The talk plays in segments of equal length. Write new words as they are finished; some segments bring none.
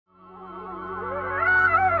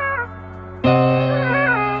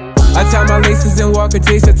Tie my laces and walk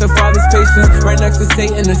adjacent to Father's patience. Right next to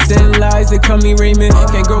Satan, the sin lies, they call me Raymond.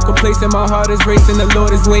 Can't grow complacent, my heart is racing, the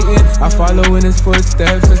Lord is waiting. I follow in his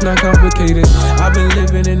footsteps, it's not complicated. I've been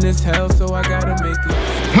living in this hell, so I gotta make it.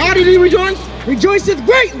 How did he rejoice? Rejoiceth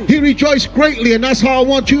greatly. He rejoiced greatly, and that's how I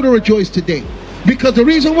want you to rejoice today. Because the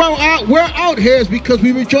reason we're out here is because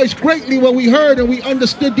we rejoiced greatly when we heard and we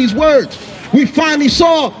understood these words. We finally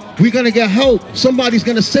saw we're going to get help. Somebody's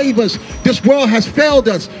going to save us. This world has failed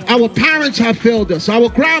us. Our parents have failed us. Our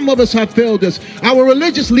grandmothers have failed us. Our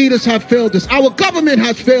religious leaders have failed us. Our government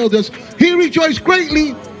has failed us. He rejoiced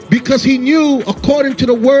greatly because he knew, according to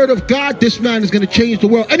the word of God, this man is going to change the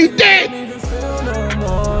world. And he did. It's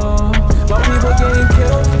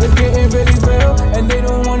getting really real, and they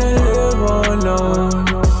don't want to live on,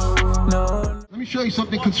 no. Let me show you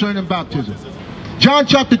something concerning baptism. John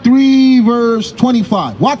chapter 3, verse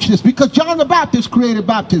 25. Watch this, because John the Baptist created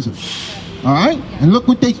baptism. All right? And look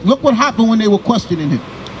what happened when they were questioning him.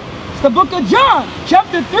 It's the book of John,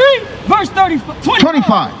 chapter 3, verse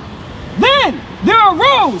 25. Then there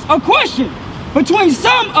arose a question between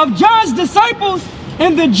some of John's disciples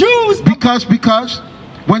and the Jews. Because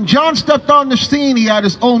when John stepped on the scene, he had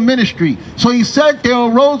his own ministry. So he said there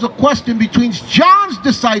arose a question between John's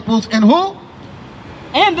disciples and who?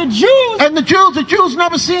 And the Jews. And the Jews. The Jews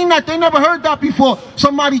never seen that. They never heard that before.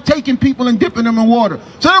 Somebody taking people and dipping them in water.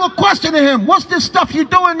 So they were questioning him. What's this stuff you're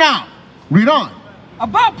doing now? Read on.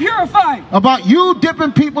 About purifying. About you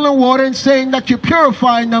dipping people in water and saying that you're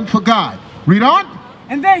purifying them for God. Read on.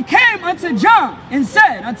 And they came unto John and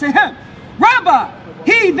said unto him, Rabbi,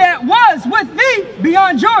 he that was with thee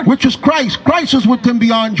beyond Jordan. Which is Christ. Christ was with him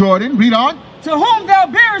beyond Jordan. Read on. To whom thou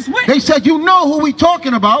bearest witness. They said, you know who we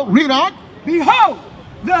talking about. Read on. Behold,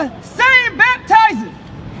 the same baptizeth,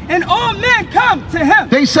 and all men come to him.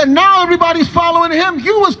 They said, now everybody's following him.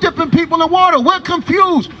 You was dipping people in water. We're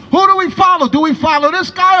confused. Who do we follow? Do we follow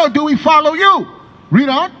this guy or do we follow you? Read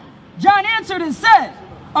on. John answered and said,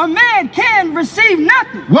 a man can receive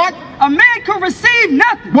nothing. What? A man can receive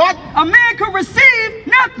nothing. What? A man can receive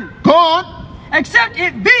nothing. Go on. Except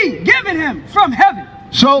it be given him from heaven.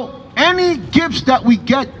 So any gifts that we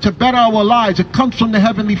get to better our lives, it comes from the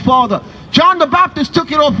Heavenly Father. John the Baptist took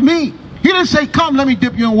it off me. He didn't say, come, let me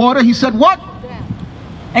dip you in water. He said, what?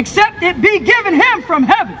 Except it be given him from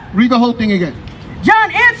heaven. Read the whole thing again. John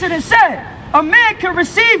answered and said, a man can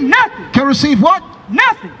receive nothing. Can receive what?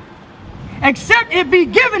 Nothing. Except it be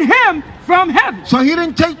given him from heaven. So he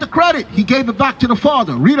didn't take the credit. He gave it back to the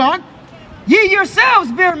Father. Read on. Ye yourselves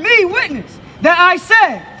bear me witness that I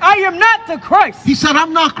said, I am not the Christ. He said,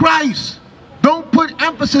 I'm not Christ. Don't put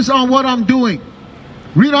emphasis on what I'm doing.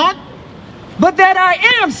 Read on. But that I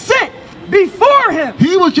am sent before him.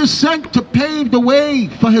 He was just sent to pave the way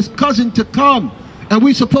for his cousin to come. And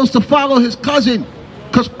we're supposed to follow his cousin.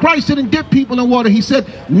 Because Christ didn't dip people in water. He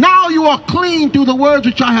said, now you are clean through the words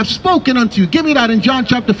which I have spoken unto you. Give me that in John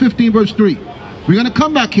chapter 15, verse 3. We're going to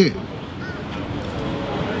come back here.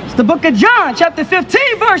 It's the book of John, chapter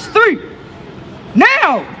 15, verse 3.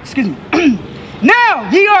 Now, excuse me. Now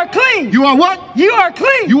ye are clean. You are what? You are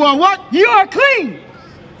clean. You are what? You are clean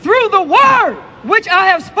through the word which I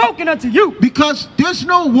have spoken unto you. Because there's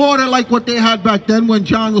no water like what they had back then when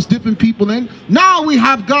John was dipping people in. Now we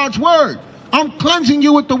have God's word. I'm cleansing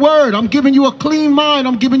you with the word. I'm giving you a clean mind.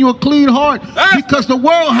 I'm giving you a clean heart. Because the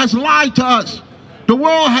world has lied to us. The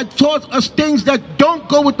world had taught us things that don't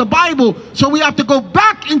go with the Bible. So we have to go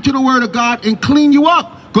back into the word of God and clean you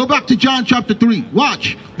up. Go back to John chapter 3.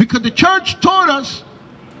 Watch. Because the church taught us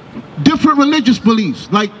different religious beliefs.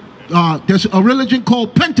 Like there's a religion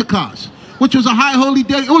called Pentecost, which was a high holy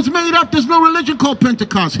day. It was made up. There's no religion called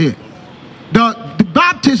Pentecost here. The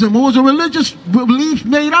baptism, it was a religious belief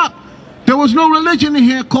made up. There was no religion in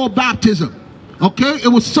here called baptism. Okay? It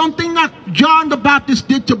was something that John the Baptist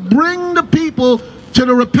did to bring the people to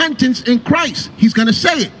the repentance in Christ. He's going to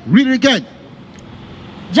say it. Read it again.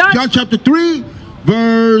 John chapter 3,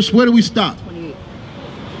 verse, where do we stop?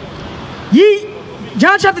 28.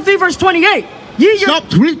 John chapter 3, verse 28.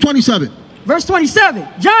 Stop, read 27. Verse 27.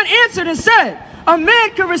 John answered and said, a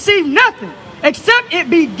man can receive nothing except it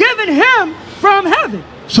be given him from heaven.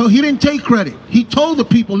 So he didn't take credit. He told the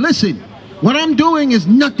people, listen, what I'm doing is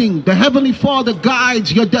nothing. The Heavenly Father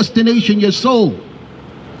guides your destination, your soul.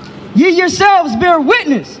 Ye yourselves bear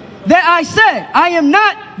witness that I said, I am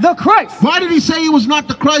not the Christ. Why did he say he was not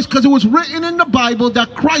the Christ? Because it was written in the Bible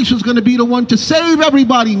that Christ was going to be the one to save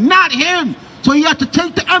everybody, not him. So he had to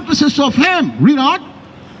take the emphasis off him. Read on.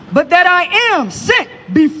 But that I am sent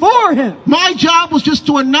before him. My job was just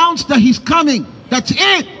to announce that he's coming. That's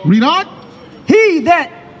it. Read on. He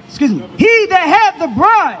that He that hath the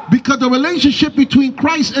bride. Because the relationship between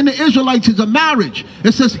Christ and the Israelites is a marriage.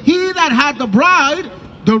 It says, he that had the bride,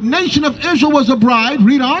 the nation of Israel was a bride.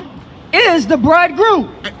 Read on. Is the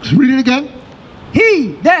bridegroom. Read it again.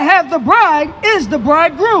 He that hath the bride is the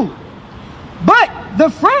bridegroom. But the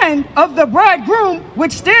friend of the bridegroom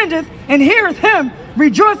which standeth and heareth him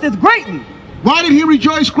rejoiceth greatly. Why did he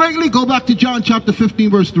rejoice greatly? Go back to John chapter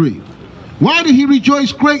 15 verse 3. Why did he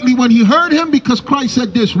rejoice greatly when he heard him? Because Christ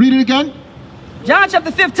said this. Read it again. John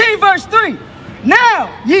chapter 15 verse 3.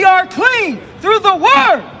 Now ye are clean through the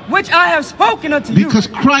word which I have spoken unto you. Because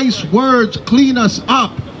Christ's words clean us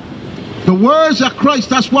up. The words of Christ.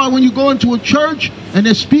 That's why when you go into a church and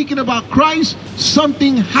they're speaking about Christ,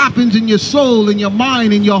 something happens in your soul, in your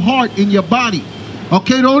mind, in your heart, in your body.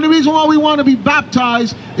 Okay, the only reason why we want to be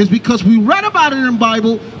baptized is because we read about it in the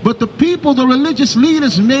Bible, but the people, the religious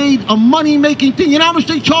leaders, made a money-making thing. You know how much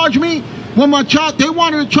they charge me? When my child, they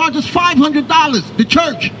wanted to charge us $500, the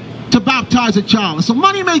church, to baptize a child. It's a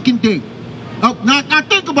money-making thing. Now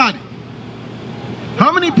think about it.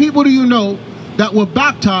 How many people do you know that were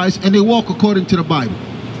baptized and they walk according to the Bible?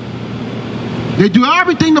 They do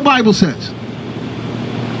everything the Bible says.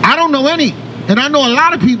 I don't know any, and I know a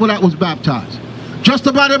lot of people that was baptized. Just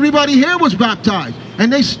about everybody here was baptized,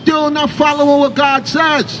 and they still not following what God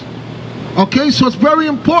says. Okay, so it's very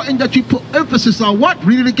important that you put emphasis on what?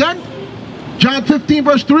 Read it again. John 15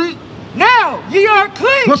 verse 3. Now ye are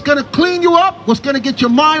clean. What's going to clean you up? What's going to get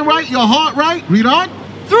your mind right, your heart right? Read on.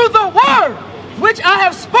 Through the word which I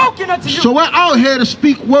have spoken unto you. So we're out here to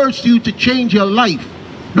speak words to you to change your life.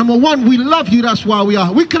 Number one, we love you. That's why we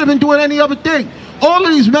are. We could have been doing any other thing. All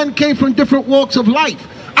of these men came from different walks of life.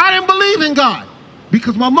 I didn't believe in God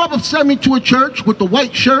because my mother sent me to a church with the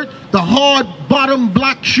white shirt, the hard bottom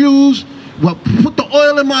black shoes, well, put the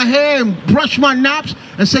oil in my hair and brush my naps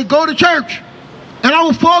and say, go to church. And I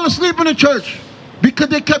would fall asleep in the church because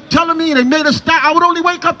they kept telling me, and they made us stop. I would only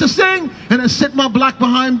wake up to sing and then sit my black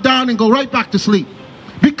behind down and go right back to sleep.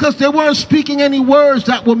 Because they weren't speaking any words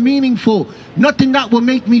that were meaningful. Nothing that would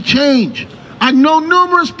make me change. I know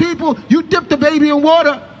numerous people, you dip the baby in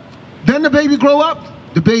water, then the baby grow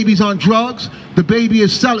up, the baby's on drugs, the baby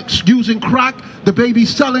is using crack, the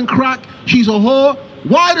baby's selling crack, she's a whore.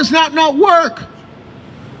 Why does that not work?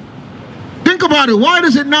 Think about it. Why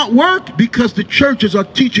does it not work? Because the churches are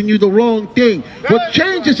teaching you the wrong thing. What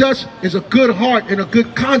changes us is a good heart and a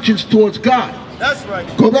good conscience towards God. That's right.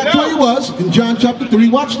 Go back to where he was in John chapter 3.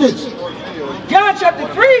 Watch this. John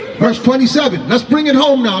chapter 3. Verse 27. Let's bring it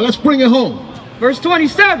home now. Let's bring it home. Verse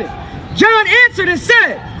 27. John answered and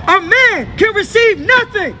said, a man can receive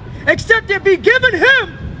nothing except it be given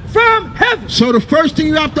him from heaven. So the first thing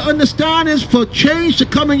you have to understand is for change to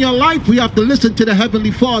come in your life, we have to listen to the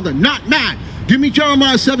Heavenly Father, not man. Give me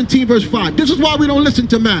Jeremiah 17 verse 5. This is why we don't listen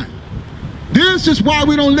to man. This is why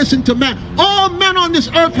we don't listen to man. All men on this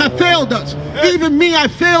earth have failed us. Even me, I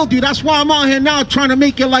failed you. That's why I'm out here now trying to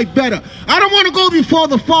make your life better. I don't want to go before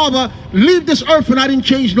the Father, leave this earth, and I didn't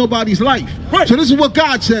change nobody's life. Right. So this is what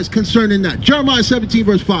God says concerning that. Jeremiah 17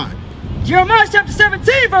 verse 5. Jeremiah chapter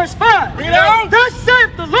 17 verse 5. Read on. Thus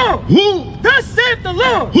saith the Lord. Who? Thus saith the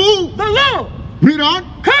Lord. Who? The Lord. Read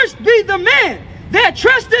on. Cursed be the man that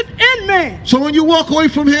trusteth in man. So when you walk away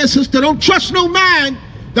from here, sister, don't trust no man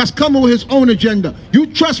that's coming with his own agenda. You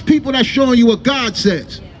trust people that's showing you what God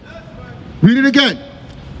says. Read it again.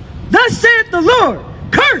 Thus saith the Lord,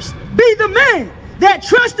 cursed be the man that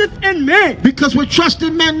trusteth in man. Because we're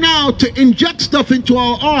trusting men now to inject stuff into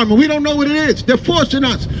our arm, and we don't know what it is. They're forcing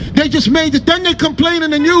us. They just made it. Then they complain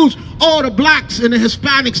in the news, oh, the blacks and the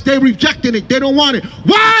Hispanics, they're rejecting it. They don't want it.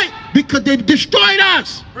 Why? Because they've destroyed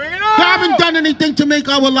us. Bring it They on. haven't done anything to make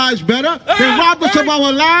our lives better. They robbed us of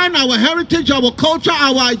our land, our heritage, our culture,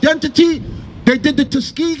 our identity. They did the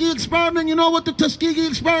Tuskegee experiment. You know what the Tuskegee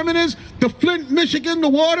experiment is? The Flint, Michigan, the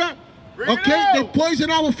water. Okay, they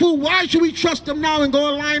poison our food. Why should we trust them now and go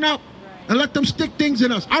and line up and let them stick things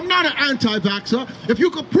in us? I'm not an anti-vaxxer. If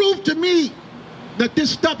you could prove to me that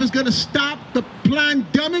this stuff is going to stop the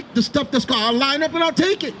pandemic, the stuff that's going to line up, and I'll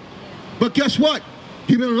take it. But guess what?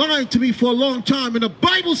 You've been lying to me for a long time, and the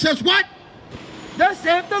Bible says what? Thus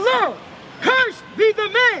saith the Lord, cursed be the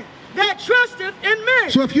man that trusteth in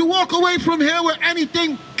man. So if you walk away from here with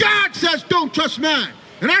anything, God says don't trust man.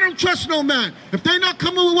 And I don't trust no man. If they're not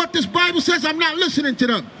coming with what this Bible says, I'm not listening to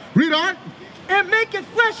them. Read on. And maketh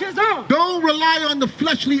flesh his arm. Don't rely on the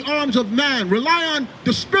fleshly arms of man. Rely on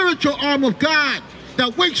the spiritual arm of God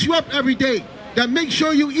that wakes you up every day, that makes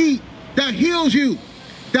sure you eat, that heals you,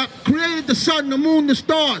 that created the sun, the moon, the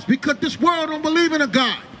stars. Because this world don't believe in a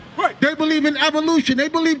God. Right. They believe in evolution. They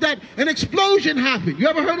believe that an explosion happened. You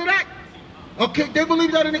ever heard of that? Okay, they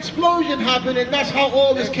believe that an explosion happened and that's how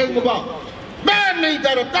all this came about. Man made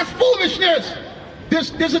that up. That's foolishness.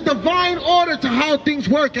 There's a divine order to how things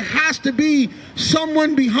work. It has to be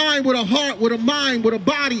someone behind with a heart, with a mind, with a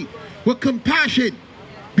body, with compassion.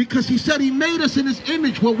 Because he said he made us in his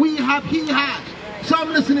image. What we have, he has. So I'm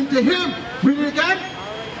listening to him. Read it again.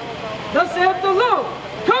 Thus saith the Lord,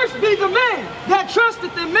 cursed be the man that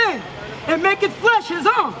trusteth in man, and maketh flesh his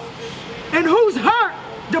own, and whose heart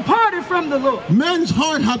departed from the Lord. Men's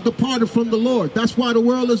heart have departed from the Lord. That's why the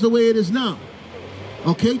world is the way it is now.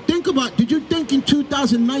 Okay, think about, did you think in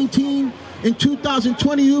 2019, in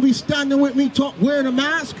 2020, you'll be standing with me wearing a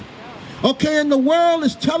mask? Okay, and the world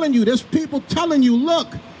is telling you, there's people telling you, look,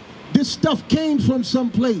 this stuff came from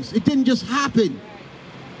someplace. It didn't just happen.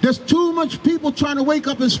 There's too much people trying to wake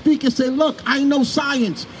up and speak and say, look, I know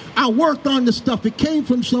science. I worked on this stuff. It came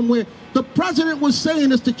from somewhere. The president was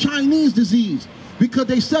saying it's the Chinese disease because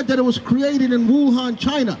they said that it was created in Wuhan,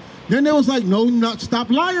 China. Then they was like, no, stop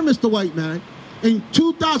lying, Mr. White Man. In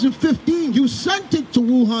 2015, you sent it to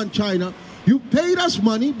Wuhan, China. You paid us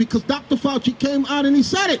money because Dr. Fauci came out and he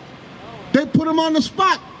said it. They put him on the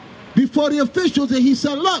spot before the officials and he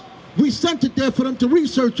said, look, we sent it there for them to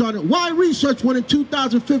research on it. Why research when in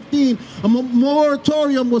 2015 a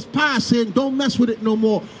moratorium was passed saying don't mess with it no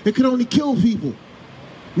more. It could only kill people.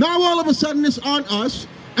 Now all of a sudden it's on us,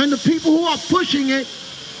 and the people who are pushing it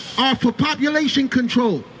are for population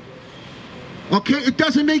control. Okay, it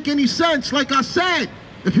doesn't make any sense. Like I said,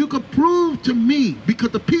 if you could prove to me,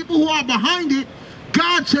 because the people who are behind it,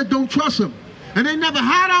 God said don't trust them. And they never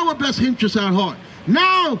had our best interests at heart.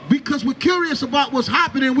 Now, because we're curious about what's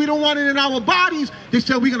happening, we don't want it in our bodies, they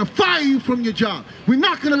said we're going to fire you from your job. We're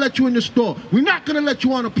not going to let you in the store. We're not going to let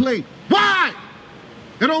you on a plane. Why?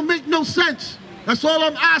 It don't make no sense. That's all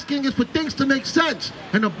I'm asking is for things to make sense.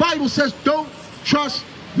 And the Bible says don't trust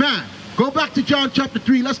man. Go back to John chapter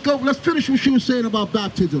 3. Let's go. Let's finish what she was saying about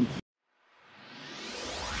baptism.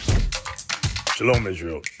 Shalom,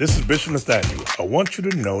 Israel. This is Bishop Nathaniel. I want you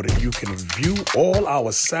to know that you can view all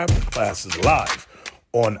our Sabbath classes live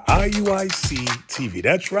on IUIC TV.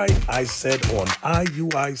 That's right, I said on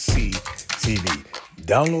IUIC TV.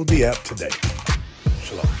 Download the app today.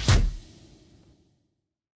 Shalom.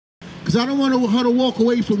 Because I don't want her to walk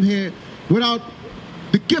away from here without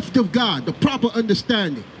the gift of God, the proper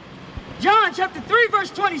understanding. John chapter 3, verse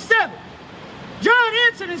 27. John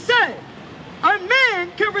answered and said, a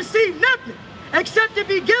man can receive nothing except to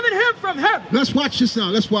be given him from heaven. Let's watch this now.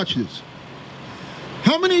 Let's watch this.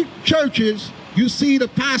 How many churches you see the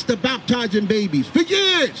pastor baptizing babies for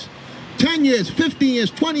years? 10 years, 15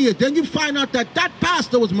 years, 20 years. Then you find out that that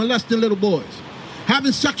pastor was molesting little boys,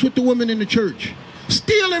 having sex with the women in the church,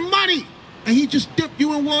 stealing money, and he just dipped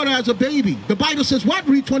you in water as a baby. The Bible says what?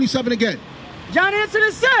 Read 27 again. John answered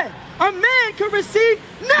and said, a man can receive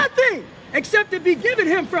nothing except to be given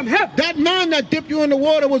him from heaven. That man that dipped you in the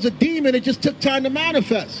water was a demon. It just took time to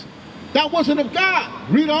manifest. That wasn't of God.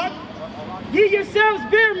 Read on. Ye yourselves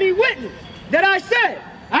bear me witness that I said,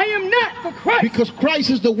 I am not for Christ. Because Christ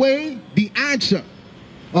is the way, the answer.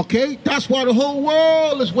 Okay? That's why the whole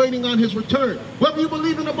world is waiting on his return. Whether you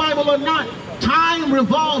believe in the Bible or not, time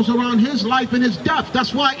revolves around his life and his death.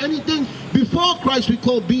 That's why anything before Christ we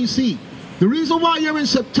call BC. The reason why you're in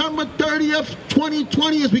September 30th,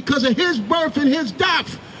 2020 is because of his birth and his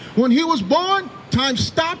death. When he was born, time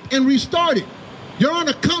stopped and restarted. You're on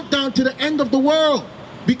a countdown to the end of the world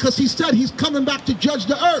because he said he's coming back to judge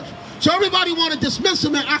the earth. So everybody want to dismiss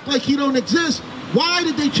him and act like he don't exist. Why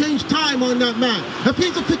did they change time on that man? If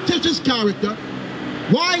he's a fictitious character,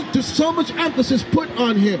 why does so much emphasis put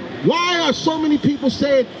on him? Why are so many people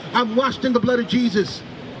saying, I'm washed in the blood of Jesus?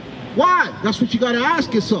 Why? That's what you got to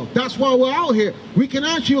ask yourself. That's why we're out here. We can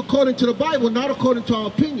answer you according to the Bible, not according to our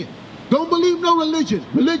opinion. Don't believe no religion.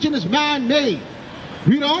 Religion is man-made.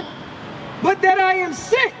 Read on. But that I am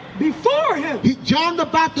sent before him. John the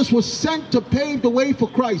Baptist was sent to pave the way for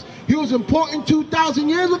Christ. He was important 2,000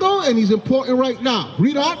 years ago, and he's important right now.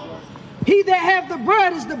 Read on. He that hath the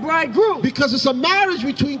bride is the bridegroom. Because it's a marriage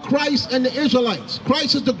between Christ and the Israelites.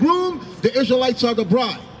 Christ is the groom, the Israelites are the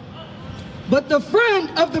bride. But the friend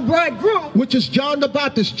of the bridegroom, which is John the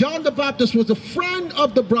Baptist. John the Baptist was a friend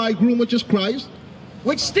of the bridegroom, which is Christ.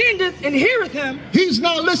 Which standeth and heareth him. He's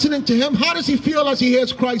not listening to him. How does he feel as he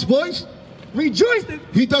hears Christ's voice? Rejoicing.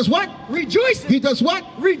 He does what? Rejoicing. He does what?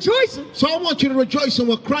 Rejoicing. So I want you to rejoice in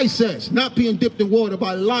what Christ says, not being dipped in water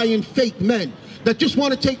by lying fake men that just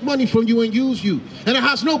want to take money from you and use you. And it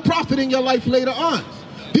has no profit in your life later on.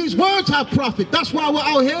 These words have profit. That's why we're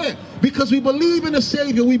out here. Because we believe in the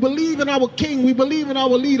Savior. We believe in our King. We believe in our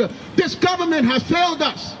leader. This government has failed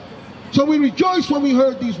us. So we rejoiced when we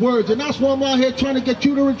heard these words, and that's why I'm out here trying to get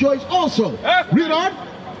you to rejoice also. Read on.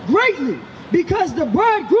 Greatly, because the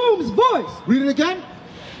bridegroom's voice. Read it again.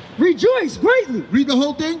 Rejoice greatly. Read the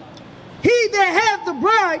whole thing. He that hath the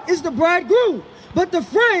bride is the bridegroom, but the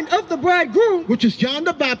friend of the bridegroom, which is John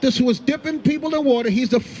the Baptist, who was dipping people in water, he's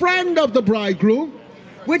the friend of the bridegroom,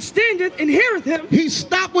 which standeth and heareth him. He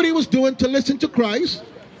stopped what he was doing to listen to Christ.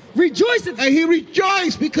 Rejoiceth. And he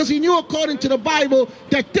rejoiced because he knew, according to the Bible,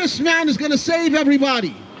 that this man is going to save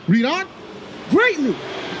everybody. Read on. Greatly.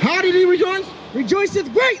 How did he rejoice?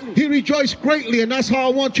 Rejoiceth greatly. He rejoiced greatly, and that's how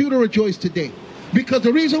I want you to rejoice today. Because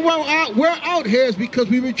the reason we're out here is because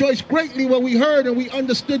we rejoiced greatly when we heard and we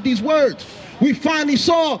understood these words. We finally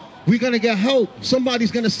saw we're going to get help.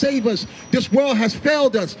 Somebody's going to save us. This world has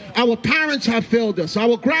failed us. Our parents have failed us.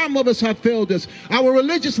 Our grandmothers have failed us. Our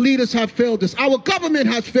religious leaders have failed us. Our government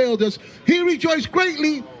has failed us. He rejoiced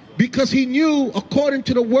greatly because he knew, according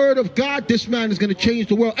to the word of God, this man is going to change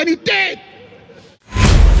the world. And he did.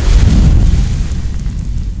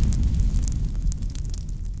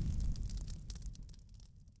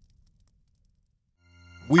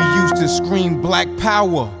 We used to scream black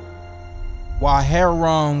power while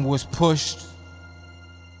heroin was pushed.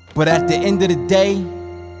 But at the end of the day,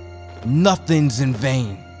 nothing's in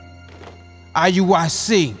vain.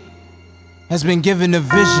 IUIC has been given a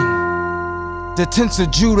vision. The tents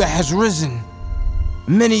of Judah has risen.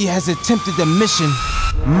 Many has attempted the mission,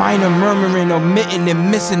 minor murmuring, omitting, and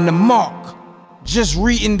missing the mark. Just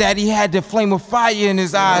reading that he had the flame of fire in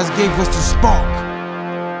his eyes gave us the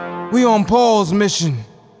spark. We on Paul's mission.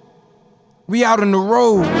 We out on the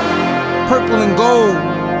road, purple and gold,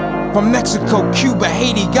 from Mexico, Cuba,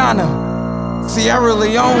 Haiti, Ghana, Sierra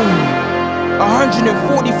Leone.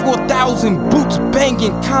 144,000 boots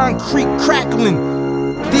banging, concrete crackling.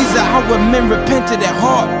 These are our men repented at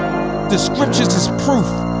heart. The scriptures is proof.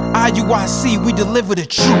 IUIC, we deliver the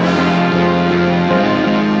truth.